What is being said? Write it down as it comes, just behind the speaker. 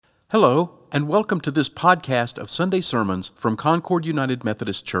Hello, and welcome to this podcast of Sunday sermons from Concord United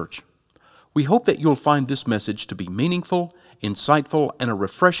Methodist Church. We hope that you'll find this message to be meaningful, insightful, and a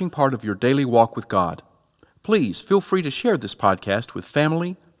refreshing part of your daily walk with God. Please feel free to share this podcast with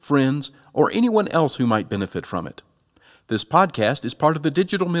family, friends, or anyone else who might benefit from it. This podcast is part of the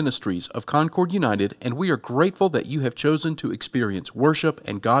digital ministries of Concord United, and we are grateful that you have chosen to experience worship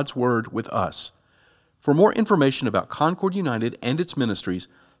and God's Word with us. For more information about Concord United and its ministries,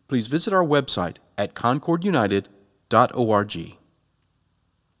 please visit our website at concordunited.org.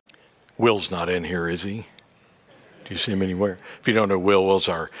 Will's not in here, is he? Do you see him anywhere? If you don't know Will's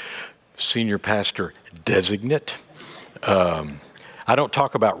our senior pastor designate. I don't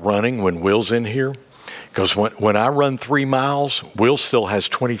talk about running when Will's in here, because when I run 3 miles, Will still has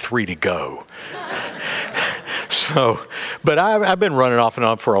 23 to go. But I've been running off and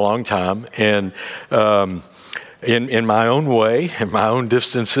on for a long time, and in my own way, in my own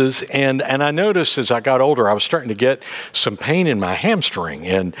distances, and I noticed as I got older, I was starting to get some pain in my hamstring,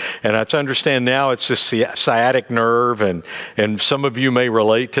 and I understand now it's this sciatic nerve, and some of you may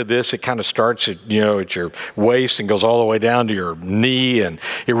relate to this. It kind of starts at your waist and goes all the way down to your knee, and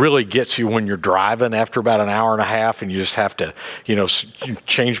it really gets you when you're driving after about an hour and a half, and you just have to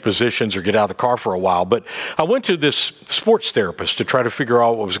change positions or get out of the car for a while. But I went to this sports therapist to try to figure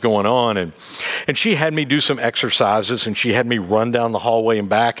out what was going on, and she had me do some exercises, and she had me run down the hallway and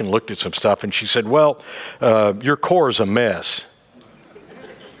back and looked at some stuff, and she said, well, your core is a mess.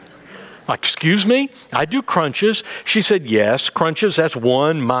 Like, excuse me? I do crunches. She said, yes, crunches, that's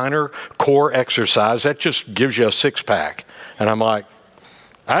one minor core exercise. That just gives you a six-pack. And I'm like,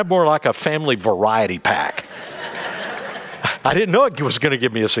 I have more like a family variety pack. I didn't know it was going to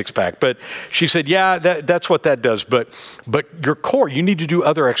give me a six-pack, but she said, yeah, that's what that does. But your core, you need to do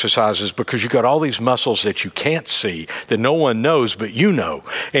other exercises because you've got all these muscles that you can't see, that no one knows, but you know.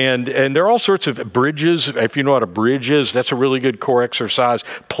 And there are all sorts of bridges. If you know what a bridge is, that's a really good core exercise.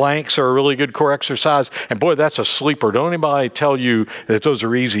 Planks are a really good core exercise. And boy, that's a sleeper. Don't anybody tell you that those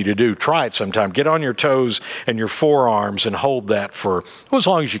are easy to do. Try it sometime. Get on your toes and your forearms and hold that for as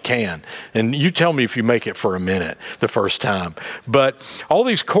long as you can. And you tell me if you make it for a minute the first time. But all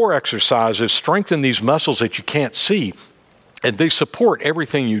these core exercises strengthen these muscles that you can't see, and they support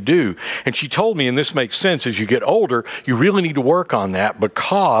everything you do. And she told me, and this makes sense, as you get older, you really need to work on that,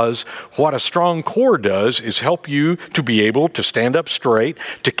 because what a strong core does is help you to be able to stand up straight,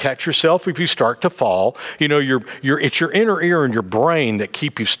 to catch yourself if you start to fall. It's your inner ear and your brain that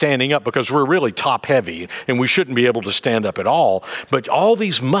keep you standing up, because we're really top heavy and we shouldn't be able to stand up at all. But all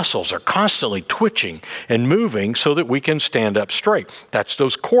these muscles are constantly twitching and moving so that we can stand up straight. That's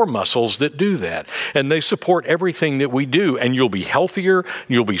those core muscles that do that. And they support everything that we do. And you'll be healthier,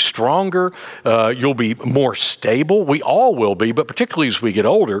 you'll be stronger, you'll be more stable. We all will be, but particularly as we get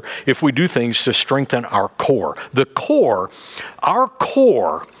older, if we do things to strengthen our core. Our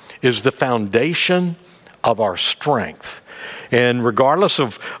core is the foundation of our strength. And regardless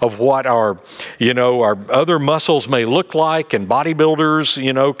of what our other muscles may look like, and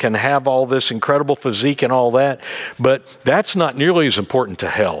bodybuilders, can have all this incredible physique and all that, but that's not nearly as important to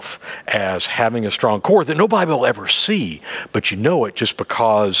health as having a strong core that nobody will ever see, but you know it just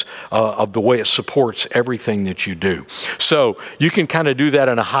because of the way it supports everything that you do. So you can kind of do that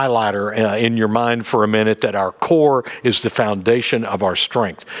in a highlighter in your mind for a minute, that our core is the foundation of our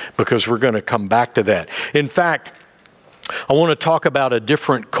strength, because we're going to come back to that. In fact, I want to talk about a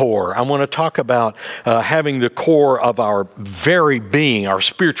different core. I want to talk about having the core of our very being, our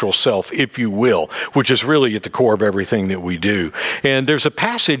spiritual self, if you will, which is really at the core of everything that we do. And there's a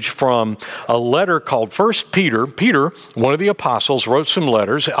passage from a letter called 1 Peter. Peter, one of the apostles, wrote some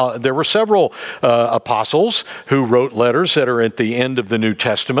letters. There were several apostles who wrote letters that are at the end of the New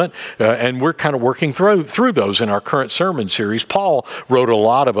Testament, and we're kind of working through those in our current sermon series. Paul wrote a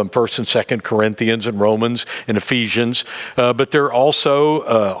lot of them, 1st and 2nd Corinthians and Romans and Ephesians. But there also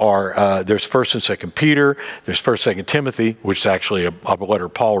there's 1st and 2nd Peter, there's 1st, 2nd Timothy, which is actually a letter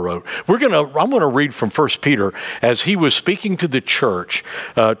Paul wrote. I'm going to read from 1 Peter as he was speaking to the church,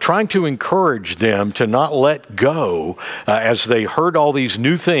 trying to encourage them to not let go as they heard all these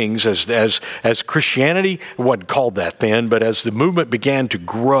new things, as Christianity wasn't called that then, but as the movement began to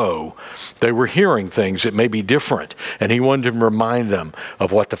grow, they were hearing things that may be different, and he wanted to remind them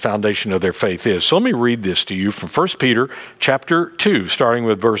of what the foundation of their faith is. So let me read this to you from 1 Peter chapter 2, starting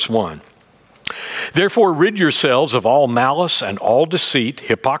with verse 1. Therefore, rid yourselves of all malice and all deceit,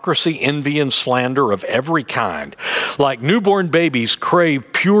 hypocrisy, envy, and slander of every kind. Like newborn babies,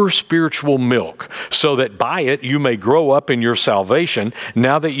 crave pure spiritual milk, so that by it you may grow up in your salvation,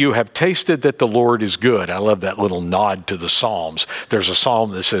 now that you have tasted that the Lord is good. I love that little nod to the Psalms. There's a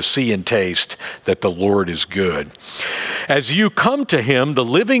psalm that says, see and taste that the Lord is good. As you come to him, the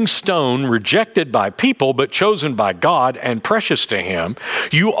living stone, rejected by people, but chosen by God and precious to him,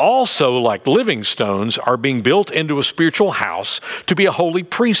 you also, like living stones, are being built into a spiritual house to be a holy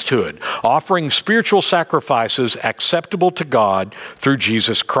priesthood, offering spiritual sacrifices acceptable to God through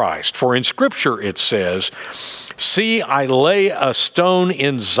Jesus Christ. For in Scripture it says, see, I lay a stone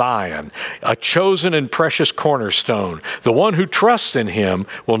in Zion, a chosen and precious cornerstone. The one who trusts in him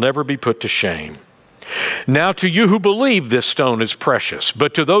will never be put to shame. Now to you who believe, this stone is precious,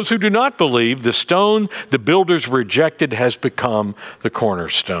 but to those who do not believe, the stone the builders rejected has become the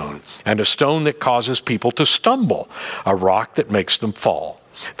cornerstone, and a stone that causes people to stumble, a rock that makes them fall.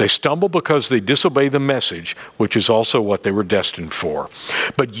 They stumble because they disobey the message, which is also what they were destined for.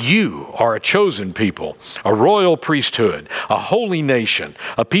 But you are a chosen people, a royal priesthood, a holy nation,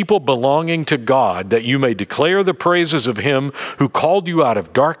 a people belonging to God, that you may declare the praises of him who called you out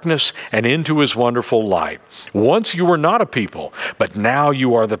of darkness and into his wonderful light. Once you were not a people, but now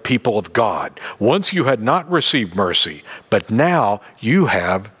you are the people of God. Once you had not received mercy, but now you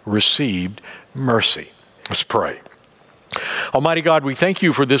have received mercy. Let's pray. Almighty God, we thank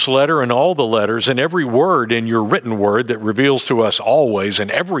you for this letter and all the letters and every word in your written word that reveals to us always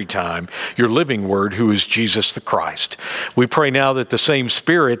and every time your living word, who is Jesus the Christ. We pray now that the same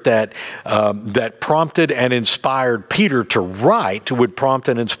Spirit that prompted and inspired Peter to write would prompt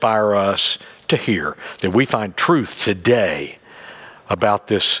and inspire us to hear, that we find truth today about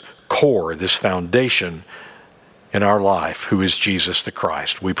this core, this foundation in our life, who is Jesus the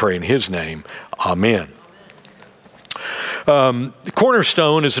Christ. We pray in his name. Amen.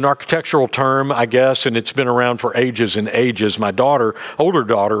 Cornerstone is an architectural term, I guess, and it's been around for ages and ages. My older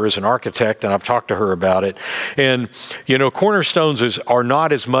daughter, is an architect, and I've talked to her about it. And, cornerstones are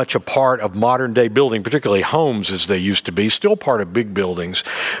not as much a part of modern day building, particularly homes, as they used to be, still part of big buildings.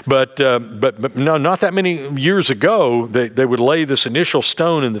 But no, not that many years ago, they would lay this initial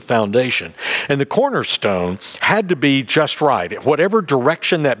stone in the foundation. And the cornerstone had to be just right. Whatever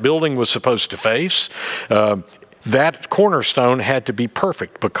direction that building was supposed to face, that cornerstone had to be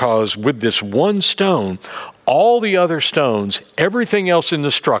perfect, because with this one stone, all the other stones, everything else in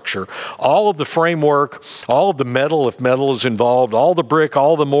the structure, all of the framework, all of the metal, if metal is involved, all the brick,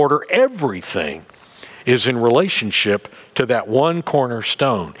 all the mortar, everything is in relationship to that one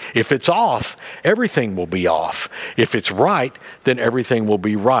cornerstone. If it's off, everything will be off. If it's right, then everything will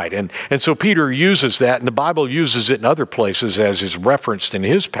be right. And so Peter uses that, and the Bible uses it in other places, as is referenced in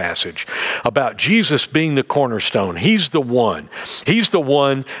his passage, about Jesus being the cornerstone. He's the one. He's the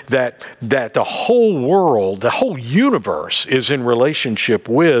one that the whole world, the whole universe is in relationship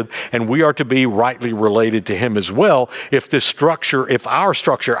with, and we are to be rightly related to him as well. If our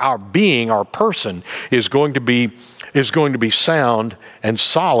structure, our being, our person is going to be sound and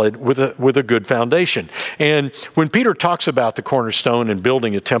solid with a good foundation. And when Peter talks about the cornerstone and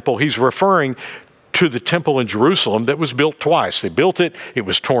building a temple, he's referring to the temple in Jerusalem that was built twice. They built it, it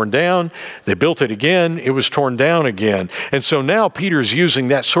was torn down. They built it again, it was torn down again. And so now Peter's using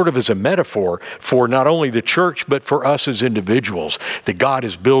that sort of as a metaphor for not only the church, but for us as individuals, that God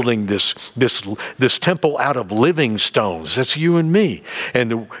is building this temple out of living stones. That's you and me.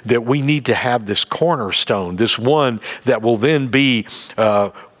 And that we need to have this cornerstone, this one that will then be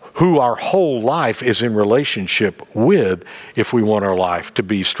who our whole life is in relationship with, if we want our life to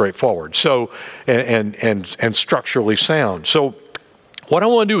be straightforward. So, and structurally sound. So what I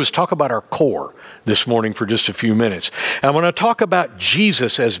want to do is talk about our core this morning for just a few minutes. And I want to talk about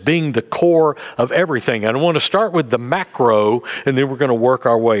Jesus as being the core of everything. And I want to start with the macro, and then we're going to work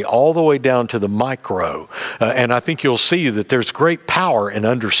our way all the way down to the micro. And I think you'll see that there's great power in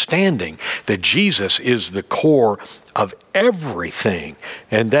understanding that Jesus is the core of everything.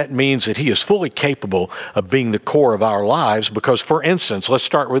 And that means that he is fully capable of being the core of our lives, because, for instance, let's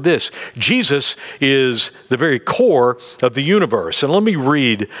start with this. Jesus is the very core of the universe. And let me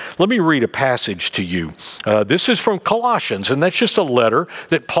read a passage to you. This is from Colossians, and that's just a letter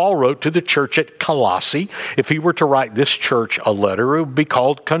that Paul wrote to the church at Colossae. If he were to write this church a letter, it would be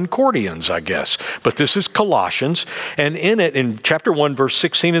called Concordians, I guess. But this is Colossians, and in it, in chapter 1, verse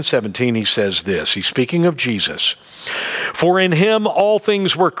 16 and 17, he says this. He's speaking of Jesus. For in him all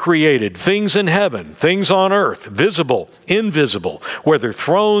things were created, things in heaven, things on earth, visible, invisible, whether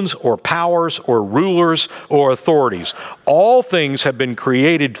thrones or powers or rulers or authorities. All things have been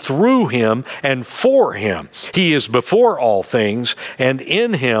created through him and for him. He is before all things, and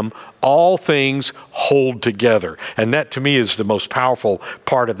in him all things hold together. And that to me is the most powerful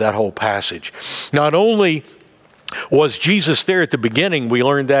part of that whole passage. Not only was Jesus there at the beginning, we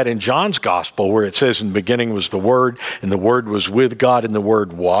learned that in John's gospel where it says in the beginning was the Word, and the Word was with God, and the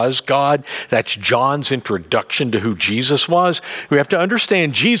Word was God. That's John's introduction to who Jesus was. We have to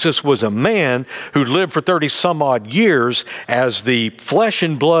understand Jesus was a man who lived for 30 some odd years as the flesh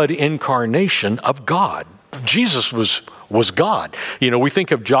and blood incarnation of God. Jesus was God. You know, we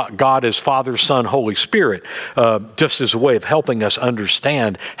think of God as Father, Son, Holy Spirit, just as a way of helping us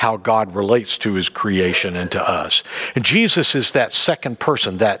understand how God relates to his creation and to us. And Jesus is that second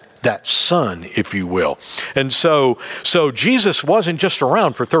person, that Son, if you will. And so Jesus wasn't just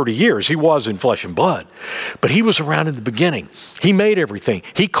around for 30 years. He was in flesh and blood. But he was around in the beginning. He made everything.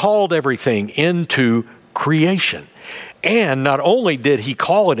 He called everything into creation. And not only did he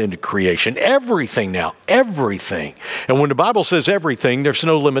call it into creation, everything now, everything. And when the Bible says everything, there's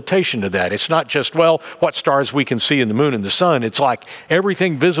no limitation to that. It's not just, well, what stars we can see in the moon and the sun. It's like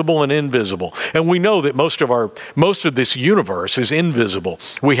everything visible and invisible. And we know that most of this universe is invisible.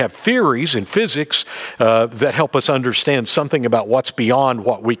 We have theories in physics that help us understand something about what's beyond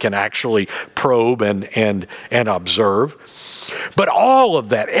what we can actually probe and observe. But all of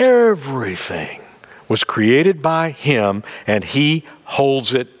that, everything, was created by him, and he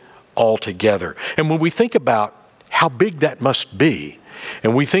holds it all together. And when we think about how big that must be,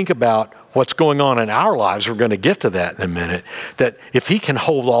 and we think about what's going on in our lives, we're going to get to that in a minute, that if he can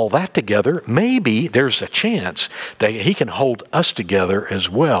hold all that together, maybe there's a chance that he can hold us together as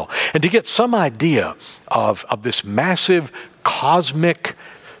well. And to get some idea of this massive cosmic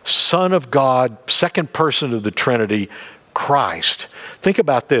Son of God, second person of the Trinity, Christ. Think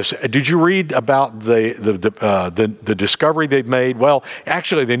about this. Did you read about the discovery they've made? Well,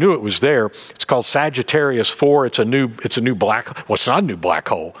 actually, they knew it was there. It's called Sagittarius 4. It's a new black. Well, it's not a new black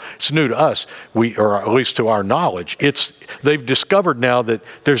hole. It's new to us. Or at least to our knowledge. They've discovered now that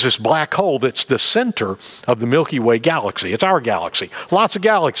there's this black hole that's the center of the Milky Way galaxy. It's our galaxy. Lots of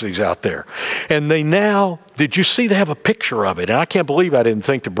galaxies out there, and did you see they have a picture of it? And I can't believe I didn't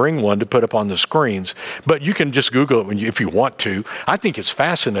think to bring one to put up on the screens. But you can just Google it if you want to. I think it's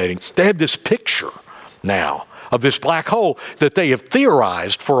fascinating. They have this picture now of this black hole that they have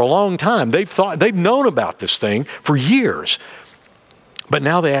theorized for a long time. They've known about this thing for years. But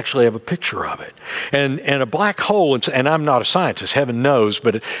now they actually have a picture of it. And a black hole, and I'm not a scientist, heaven knows,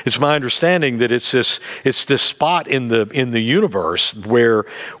 but it's my understanding that it's this spot in the universe where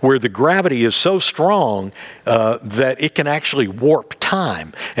the gravity is so strong that it can actually warp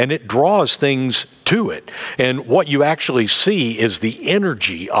time, and it draws things to it. And what you actually see is the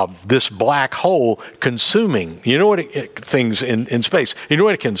energy of this black hole consuming. You know what things in space? You know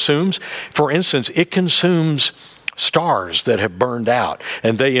what it consumes? For instance, it consumes stars that have burned out,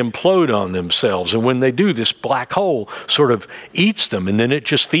 and they implode on themselves. And when they do, this black hole sort of eats them, and then it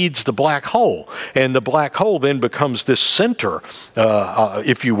just feeds the black hole. And the black hole then becomes this center,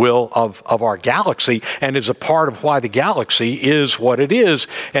 if you will, of our galaxy, and is a part of why the galaxy is what it is,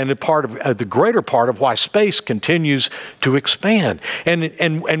 and a part of the greater part of why space continues to expand.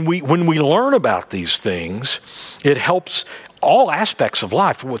 And when we learn about these things, it helps all aspects of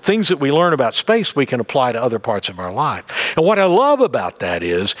life. Things that we learn about space, we can apply to other parts of our life. And what I love about that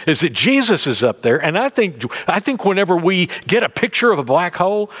is that Jesus is up there, and I think whenever we get a picture of a black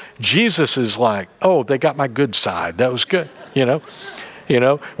hole, Jesus is like, oh, they got my good side. That was good, you know.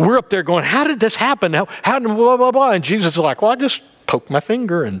 We're up there going, how did this happen? How did blah, blah, blah? And Jesus is like, well, I just poked my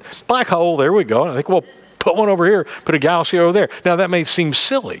finger and black hole, there we go. And I think, well, put one over here, put a galaxy over there. Now, that may seem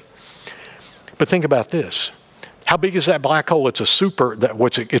silly, but think about this. How big is that black hole? It's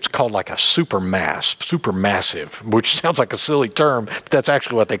called like a supermassive, which sounds like a silly term, but that's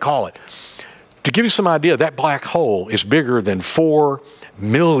actually what they call it. To give you some idea, that black hole is bigger than 4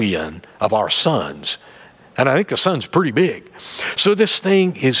 million of our suns. And I think the sun's pretty big. So this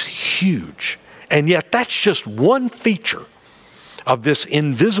thing is huge. And yet that's just one feature of this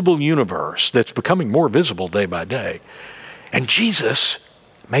invisible universe that's becoming more visible day by day. And Jesus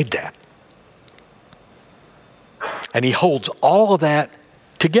made that. And he holds all of that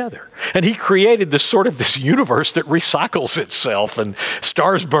together. And he created this universe that recycles itself, and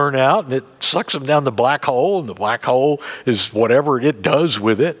stars burn out and it sucks them down the black hole, and the black hole is whatever it does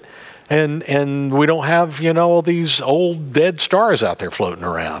with it. And we don't have, all these old dead stars out there floating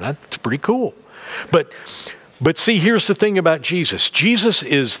around. That's pretty cool. But But see, here's the thing about Jesus. Jesus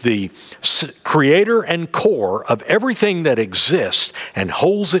is the creator and core of everything that exists and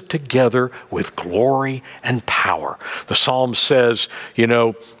holds it together with glory and power. The Psalm says,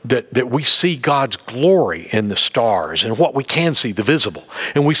 that we see God's glory in the stars and what we can see, the visible.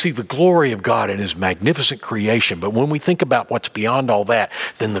 And we see the glory of God in his magnificent creation. But when we think about what's beyond all that,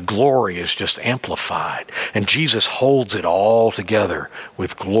 then the glory is just amplified. And Jesus holds it all together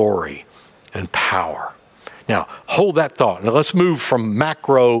with glory and power. Now, hold that thought. Now, let's move from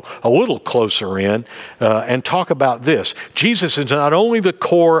macro a little closer in and talk about this. Jesus is not only the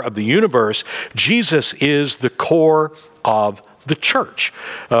core of the universe, Jesus is the core of the church.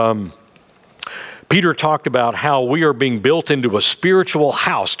 Peter talked about how we are being built into a spiritual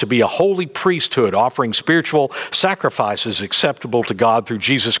house to be a holy priesthood, offering spiritual sacrifices acceptable to God through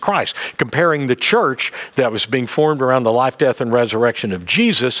Jesus Christ, comparing the church that was being formed around the life, death, and resurrection of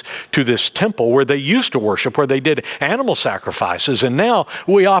Jesus to this temple where they used to worship, where they did animal sacrifices, and now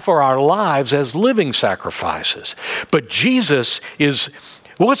we offer our lives as living sacrifices. But Jesus is,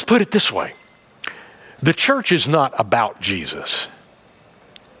 well, let's put it this way. The church is not about Jesus.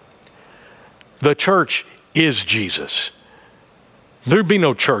 The church is Jesus. There'd be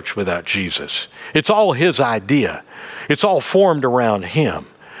no church without Jesus. It's all his idea. It's all formed around him.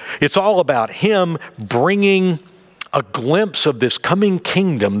 It's all about him bringing a glimpse of this coming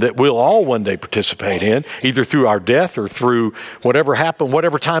kingdom that we'll all one day participate in, either through our death or through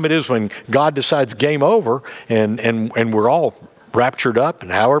whatever time it is when God decides game over and we're all raptured up,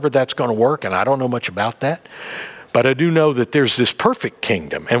 and however that's going to work, and I don't know much about that. But I do know that there's this perfect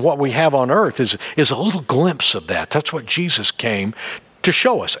kingdom, and what we have on earth is a little glimpse of that. That's what Jesus came to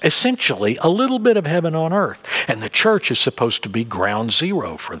show us, essentially a little bit of heaven on earth. And the church is supposed to be ground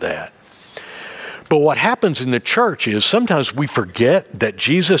zero for that. But what happens in the church is sometimes we forget that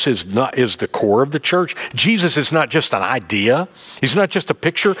Jesus is the core of the church. Jesus is not just an idea. He's not just a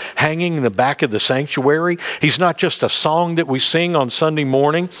picture hanging in the back of the sanctuary. He's not just a song that we sing on Sunday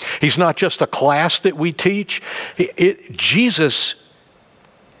morning. He's not just a class that we teach. Jesus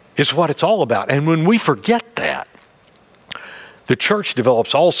is what it's all about. And when we forget that, the church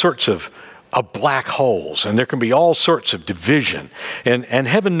develops all sorts of black holes, and there can be all sorts of division. And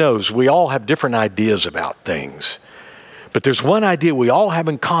heaven knows we all have different ideas about things. But there's one idea we all have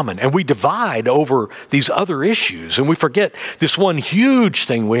in common, and we divide over these other issues, and we forget this one huge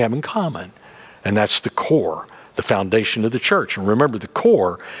thing we have in common, and that's the core, the foundation of the church. And remember, the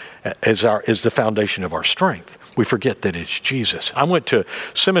core is the foundation of our strength. We forget that it's Jesus. I went to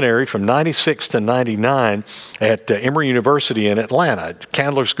seminary from 96 to 99 at Emory University in Atlanta,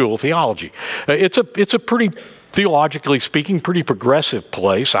 Candler School of Theology. It's a pretty, theologically speaking, pretty progressive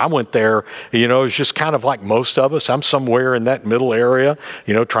place. I went there, it was just kind of like most of us. I'm somewhere in that middle area,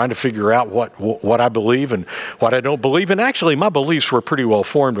 trying to figure out what I believe and what I don't believe. And actually, my beliefs were pretty well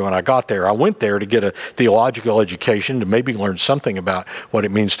formed when I got there. I went there to get a theological education, to maybe learn something about what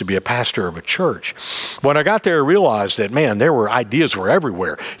it means to be a pastor of a church. When I got there, I realized that, man, ideas were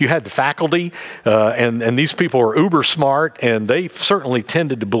everywhere. You had the faculty, and these people were uber smart, and they certainly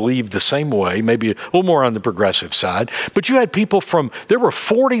tended to believe the same way, maybe a little more on the progressive side. But you had people there were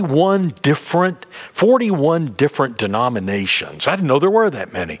 41 different denominations. I didn't know there were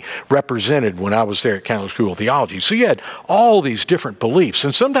that many represented when I was there at Candler School of Theology. So you had all these different beliefs.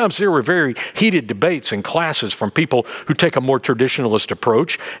 And sometimes there were very heated debates in classes from people who take a more traditionalist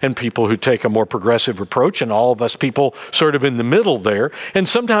approach and people who take a more progressive approach, and all of us people sort of in the middle there. And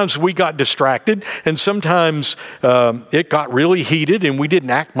sometimes we got distracted, and sometimes it got really heated, and we didn't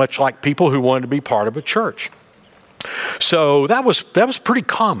act much like people who wanted to be part of a church. So that was pretty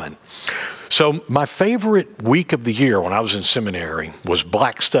common. So my favorite week of the year when I was in seminary was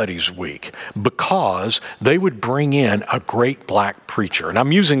Black Studies Week, because they would bring in a great black preacher. And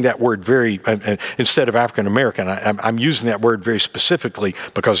I'm using that word instead of African American, I'm using that word very specifically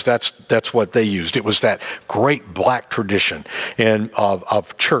because that's what they used. It was that great black tradition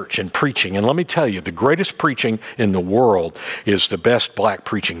of church and preaching. And let me tell you, the greatest preaching in the world is the best black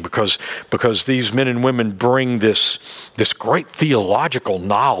preaching, because these men and women bring this great theological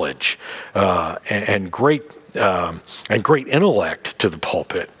knowledge and great intellect to the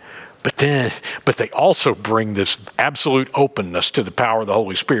pulpit. But they also bring this absolute openness to the power of the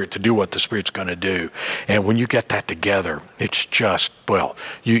Holy Spirit to do what the Spirit's going to do. And when you get that together, it's just,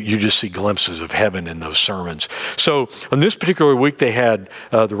 you just see glimpses of heaven in those sermons. So on this particular week, they had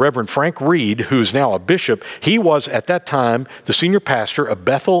the Reverend Frank Reed, who is now a bishop. He was, at that time, the senior pastor of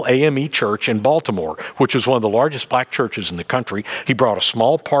Bethel AME Church in Baltimore, which is one of the largest black churches in the country. He brought a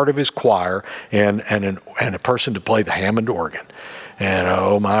small part of his choir and a person to play the Hammond organ. And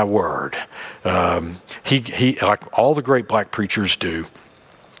oh my word, he like all the great black preachers do,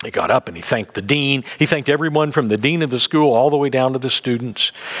 he got up and he thanked the dean. He thanked everyone from the dean of the school all the way down to the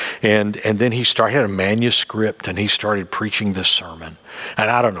students. And then he had a manuscript and he started preaching this sermon.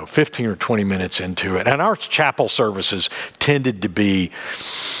 And I don't know, 15 or 20 minutes into it. And our chapel services tended to be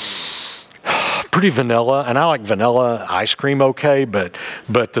pretty vanilla. And I like vanilla ice cream okay, but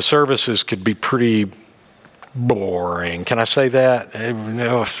the services could be pretty boring. Can I say that?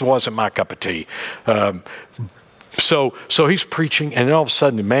 It wasn't my cup of tea. So he's preaching, and all of a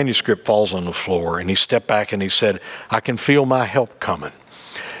sudden the manuscript falls on the floor, and he stepped back and he said, I can feel my help coming.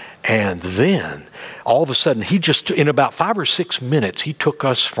 And then all of a sudden, in about 5 or 6 minutes, he took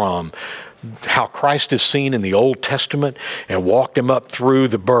us from how Christ is seen in the Old Testament and walked him up through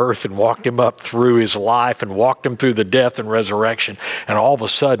the birth and walked him up through his life and walked him through the death and resurrection. And all of a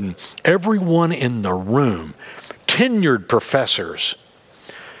sudden, everyone in the room, tenured professors,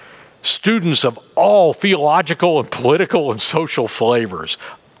 students of all theological and political and social flavors,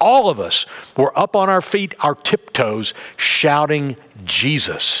 all of us were up on our feet, our tiptoes, shouting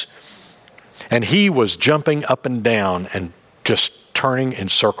Jesus. And he was jumping up and down and just turning in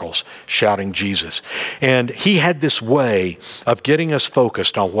circles, shouting Jesus. And he had this way of getting us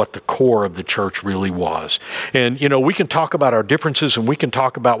focused on what the core of the church really was. And, we can talk about our differences and we can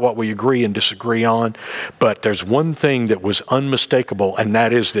talk about what we agree and disagree on, but there's one thing that was unmistakable, and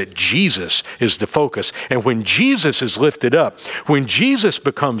that is that Jesus is the focus. And when Jesus is lifted up, when Jesus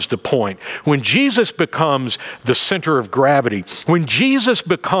becomes the point, when Jesus becomes the center of gravity, when Jesus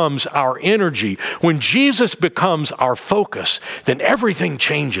becomes our energy, when Jesus becomes our focus, then everything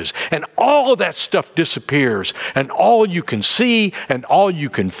changes and all of that stuff disappears, and all you can see and all you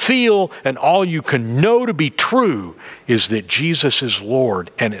can feel and all you can know to be true is that Jesus is Lord,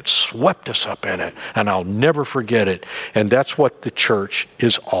 and it swept us up in it, and I'll never forget it. And that's what the church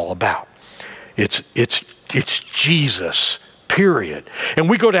is all about. It's Jesus, period. And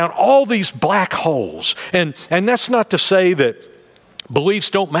we go down all these black holes, and that's not to say that beliefs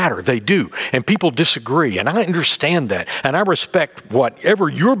don't matter. They do. And people disagree. And I understand that. And I respect whatever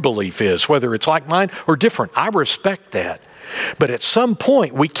your belief is, whether it's like mine or different. I respect that. But at some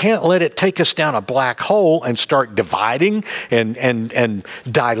point, we can't let it take us down a black hole and start dividing and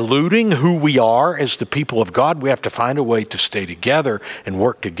diluting who we are as the people of God. We have to find a way to stay together and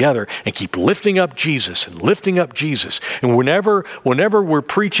work together and keep lifting up Jesus and lifting up Jesus. And whenever we're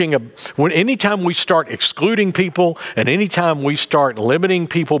preaching, anytime we start excluding people and anytime we start limiting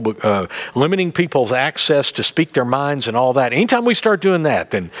people's access to speak their minds and all that, anytime we start doing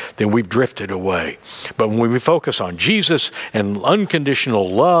that, then we've drifted away. But when we focus on Jesus and unconditional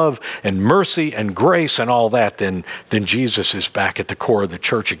love and mercy and grace and all that, then Jesus is back at the core of the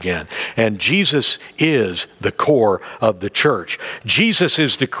church again. And Jesus is the core of the church. Jesus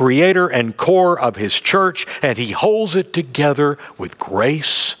is the creator and core of his church, and he holds it together with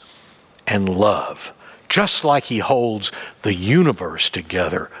grace and love, just like he holds the universe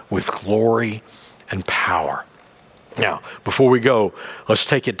together with glory and power. Now, before we go, let's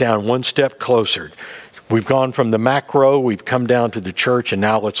take it down one step closer. We've gone from the macro, we've come down to the church, and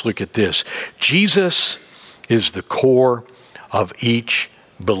now let's look at this. Jesus is the core of each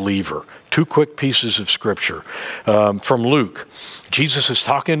believer. Two quick pieces of scripture from Luke. Jesus is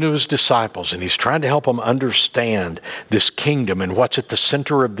talking to his disciples, and he's trying to help them understand this kingdom and what's at the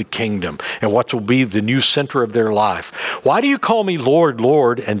center of the kingdom and what will be the new center of their life. Why do you call me Lord,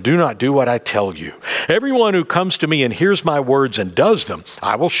 Lord, and do not do what I tell you? Everyone who comes to me and hears my words and does them,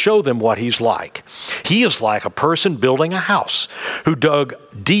 I will show them what he's like. He is like a person building a house who dug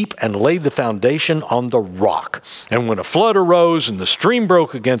deep and laid the foundation on the rock. And when a flood arose and the stream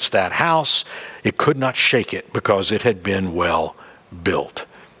broke against that house, it could not shake it because it had been well built,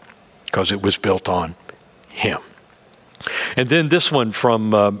 because it was built on him. And then this one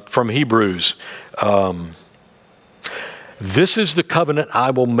from Hebrews. This is the covenant I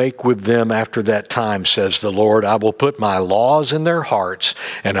will make with them after that time, says the Lord. I will put my laws in their hearts,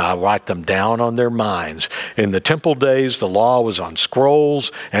 and I'll write them down on their minds. In the temple days, the law was on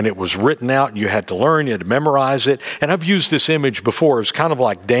scrolls, and it was written out, and you had to learn, you had to memorize it. And I've used this image before. It was kind of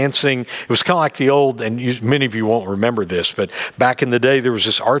like dancing. It was kind of like the old, and many of you won't remember this, but back in the day, there was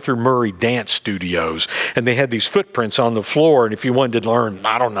this Arthur Murray dance studios, and they had these footprints on the floor, and if you wanted to learn,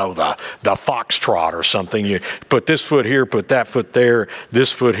 I don't know, the foxtrot or something, you put this foot here, put that foot there,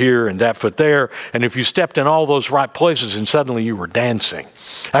 this foot here, and that foot there. And if you stepped in all those right places, and suddenly you were dancing.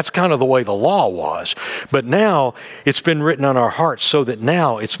 That's kind of the way the law was. But now it's been written on our hearts, so that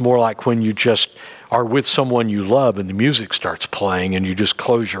now it's more like when you just are with someone you love and the music starts playing and you just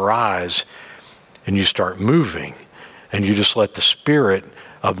close your eyes and you start moving. and you just let the spirit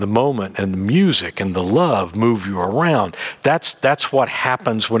of the moment and the music and the love move you around. That's what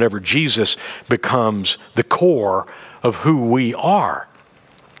happens whenever Jesus becomes the core of who we are.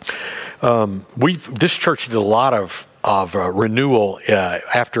 This church did a lot of renewal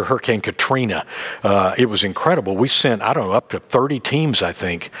after Hurricane Katrina. It was incredible. We sent, up to 30 teams, I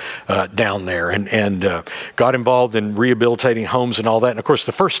think, down there and got involved in rehabilitating homes and all that. And of course,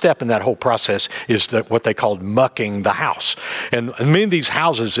 the first step in that whole process is what they called mucking the house. And many of these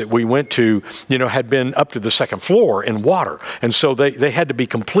houses that we went to, had been up to the second floor in water. And so they had to be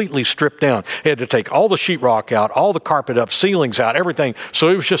completely stripped down. They had to take all the sheetrock out, all the carpet up, ceilings out, everything. So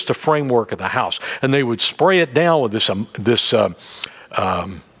it was just the framework of the house. And they would spray it down with this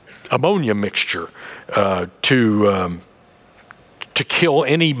ammonia mixture to kill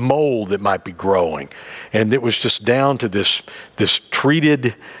any mold that might be growing, and it was just down to this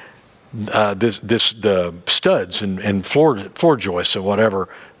treated the studs and floor joists and whatever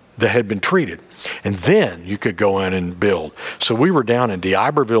that had been treated. And then you could go in and build. So we were down in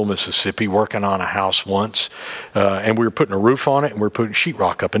D'Iberville, Mississippi, working on a house once, and we were putting a roof on it, and we were putting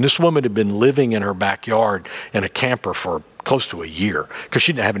sheetrock up. And this woman had been living in her backyard in a camper for close to a year because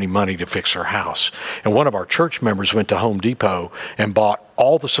she didn't have any money to fix her house. And one of our church members went to Home Depot and bought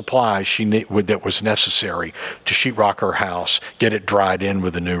all the supplies that was necessary to sheetrock her house, get it dried in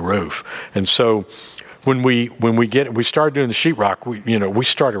with a new roof. And so when we started doing the sheetrock, we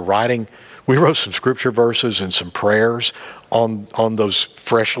started writing. We wrote some scripture verses and some prayers on those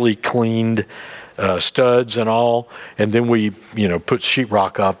freshly cleaned studs and all, and then we put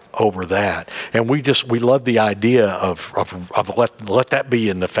sheetrock up over that. And we love the idea of let that be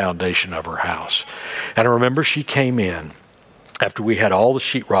in the foundation of her house. And I remember she came in after we had all the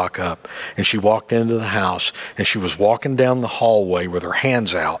sheetrock up, and she walked into the house, and she was walking down the hallway with her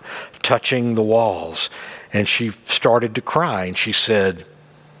hands out, touching the walls, and she started to cry, and she said,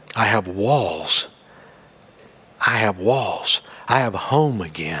 I have walls. I have walls. I have a home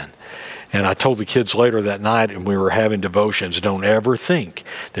again. And I told the kids later that night, and we were having devotions, don't ever think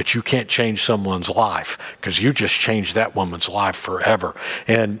that you can't change someone's life, because you just changed that woman's life forever.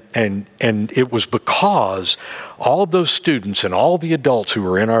 And it was because all of those students and all the adults who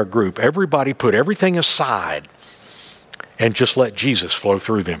were in our group, everybody put everything aside and just let Jesus flow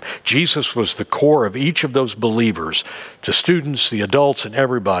through them. Jesus was the core of each of those believers, the students, the adults, and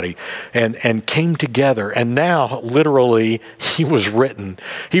everybody, and came together. And now, literally, he was written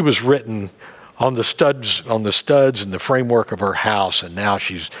on the studs and the framework of her house, and now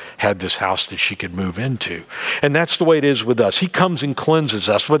she's had this house that she could move into. And that's the way it is with us. He comes and cleanses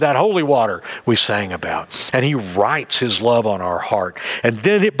us with that holy water we sang about, and he writes his love on our heart, and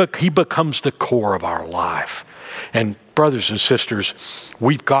then he becomes the core of our life. And brothers and sisters,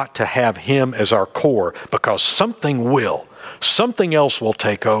 we've got to have him as our core, because something else will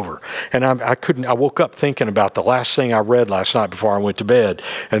take over. And I woke up thinking about the last thing I read last night before I went to bed,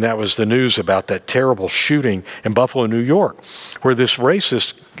 and that was the news about that terrible shooting in Buffalo, New York, where this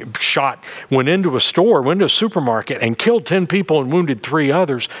racist went into a supermarket and killed 10 people and wounded 3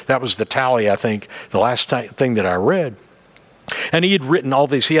 others. That was the tally, I think, the last thing that I read. And he had written all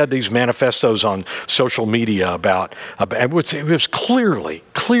these, he had these manifestos on social media about it was clearly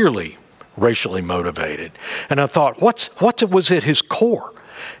racially motivated. And I thought, what was at his core?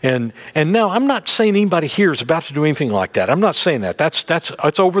 And now I'm not saying anybody here is about to do anything like that. I'm not saying that.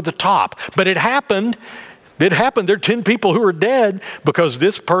 That's over the top. But it happened. It happened. There are 10 people who are dead because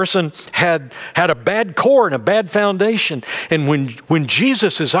this person had a bad core and a bad foundation. And when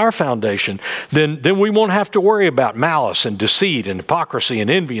Jesus is our foundation, then we won't have to worry about malice and deceit and hypocrisy and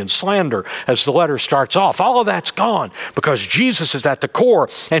envy and slander as the letter starts off. All of that's gone because Jesus is at the core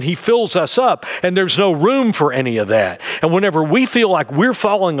and he fills us up, and there's no room for any of that. And whenever we feel like we're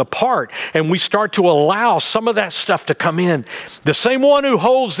falling apart and we start to allow some of that stuff to come in, the same one who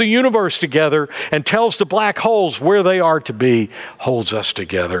holds the universe together and tells the black holes where they are to be holds us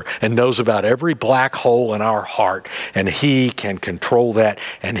together and knows about every black hole in our heart, and he can control that,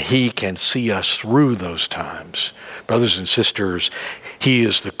 and he can see us through those times. Brothers and sisters, he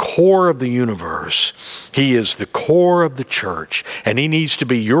is the core of the universe. He is the core of the church, and he needs to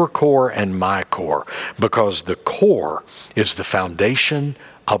be your core and my core, because the core is the foundation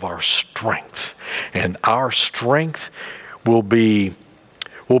of our strength, and our strength will be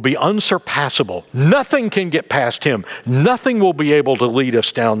unsurpassable. Nothing can get past him. Nothing will be able to lead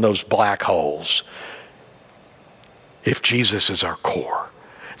us down those black holes if Jesus is our core.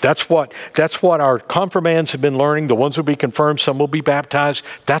 That's what our confirmands have been learning. The ones who will be confirmed, some will be baptized.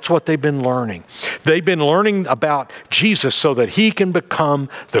 That's what they've been learning. They've been learning about Jesus so that he can become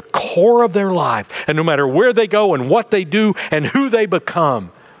the core of their life. And no matter where they go and what they do and who they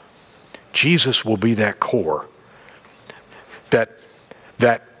become, Jesus will be that core, that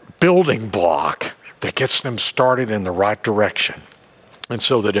building block that gets them started in the right direction. And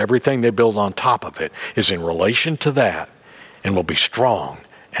so that everything they build on top of it is in relation to that and will be strong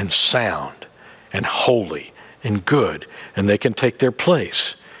and sound and holy and good. And they can take their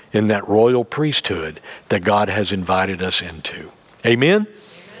place in that royal priesthood that God has invited us into. Amen?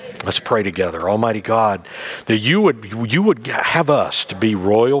 Let's pray together. Almighty God, that you would have us to be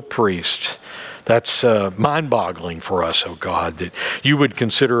royal priests. That's mind-boggling for us, oh God, that you would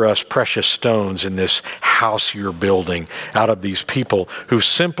consider us precious stones in this house you're building out of these people who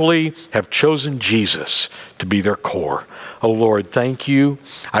simply have chosen Jesus to be their core. Oh Lord, thank you.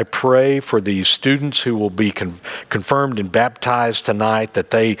 I pray for these students who will be confirmed and baptized tonight,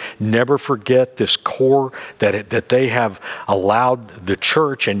 that they never forget this core, that they have allowed the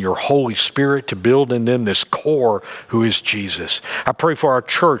church and your Holy Spirit to build in them this core who is Jesus. I pray for our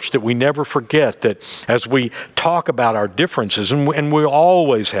church that we never forget that as we talk about our differences, and we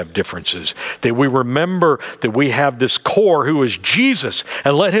always have differences, that we remember that we have this core who is Jesus,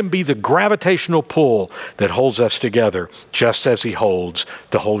 and let him be the gravitational pull that holds us together, just as he holds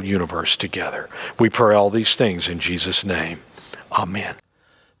the whole universe together. We pray all these things in Jesus' name. Amen.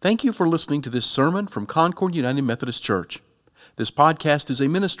 Thank you for listening to this sermon from Concord United Methodist Church. This podcast is a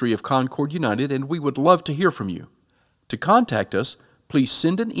ministry of Concord United, and we would love to hear from you. To contact us, please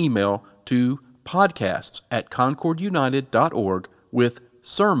send an email to podcasts@concordunited.org with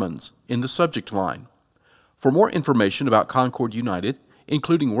sermons in the subject line. For more information about Concord United,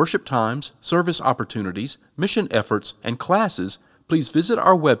 including worship times, service opportunities, mission efforts, and classes, please visit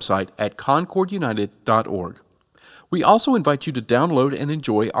our website at concordunited.org. We also invite you to download and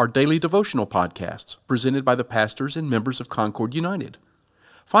enjoy our daily devotional podcasts presented by the pastors and members of Concord United.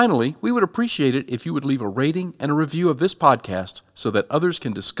 Finally, we would appreciate it if you would leave a rating and a review of this podcast so that others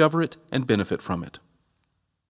can discover it and benefit from it.